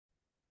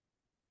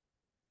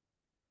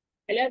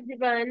Hello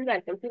everyone,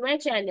 welcome to my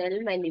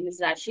channel. My name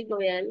is Rashi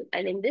Goyal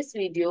and in this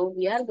video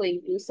we are going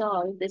to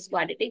solve this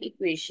quadratic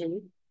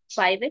equation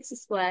 5x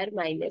square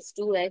minus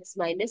 2x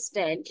minus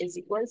 10 is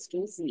equals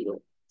to 0.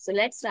 So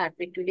let's start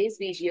with today's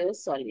video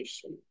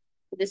solution.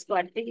 This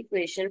quadratic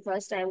equation,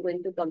 first I am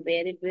going to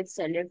compare it with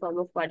standard form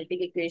of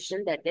quadratic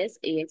equation, that is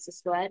ax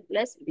square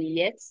plus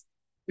bx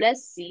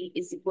plus c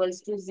is equals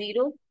to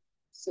 0.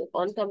 So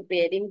on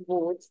comparing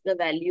both, the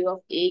value of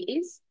A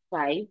is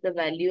 5, the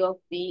value of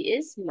B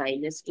is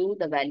minus 2,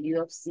 the value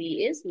of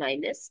C is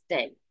minus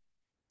 10.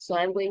 So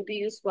I'm going to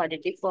use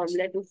quadratic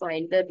formula to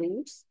find the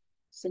roots.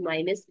 So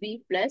minus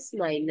B plus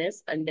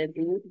minus under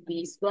root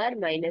B square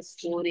minus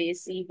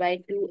 4AC by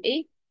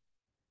 2A.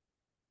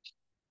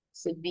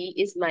 So B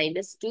is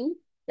minus 2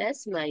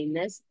 plus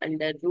minus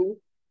under root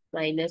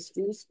minus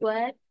 2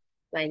 square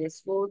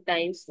minus 4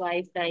 times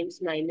 5 times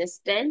minus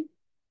 10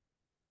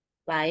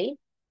 by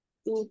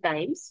 2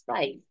 times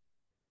 5.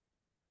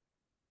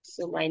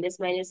 So minus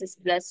minus is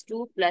plus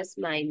 2 plus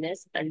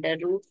minus under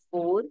root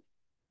 4.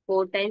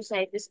 4 times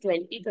 5 is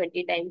 20.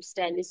 20 times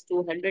 10 is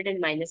 200 and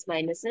minus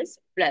minus is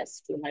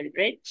plus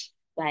 200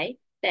 by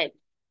 10.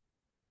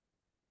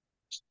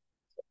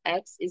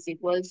 X is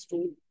equals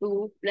to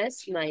 2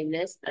 plus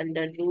minus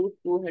under root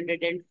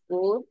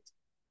 204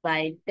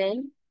 by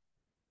 10.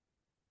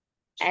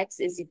 X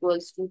is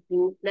equals to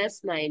 2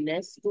 plus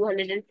minus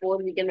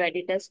 204. We can write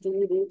it as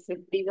 2 root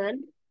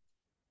 51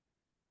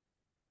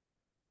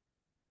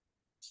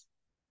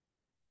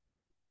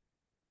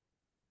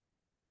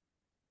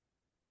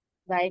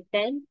 by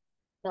 10.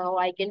 Now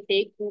I can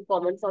take 2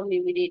 common from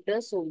numerator.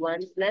 So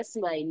 1 plus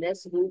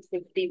minus root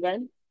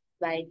 51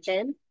 by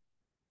 10.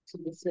 So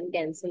this will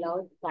cancel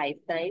out 5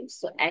 times.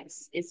 So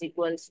x is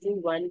equals to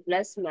 1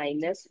 plus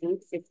minus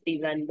root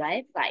 51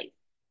 by 5.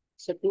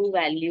 So two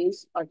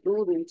values or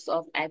two roots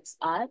of x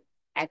are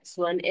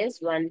x1 is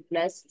 1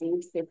 plus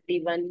root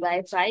 51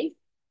 by 5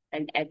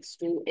 and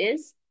x2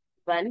 is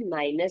 1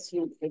 minus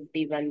root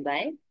 51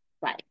 by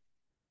 5.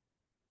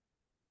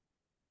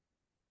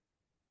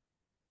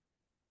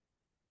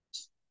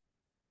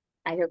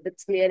 I hope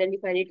it's clear and you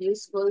find it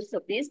useful. So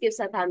please give us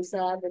a thumbs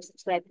up and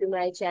subscribe to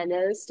my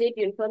channel. Stay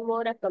tuned for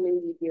more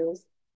upcoming videos.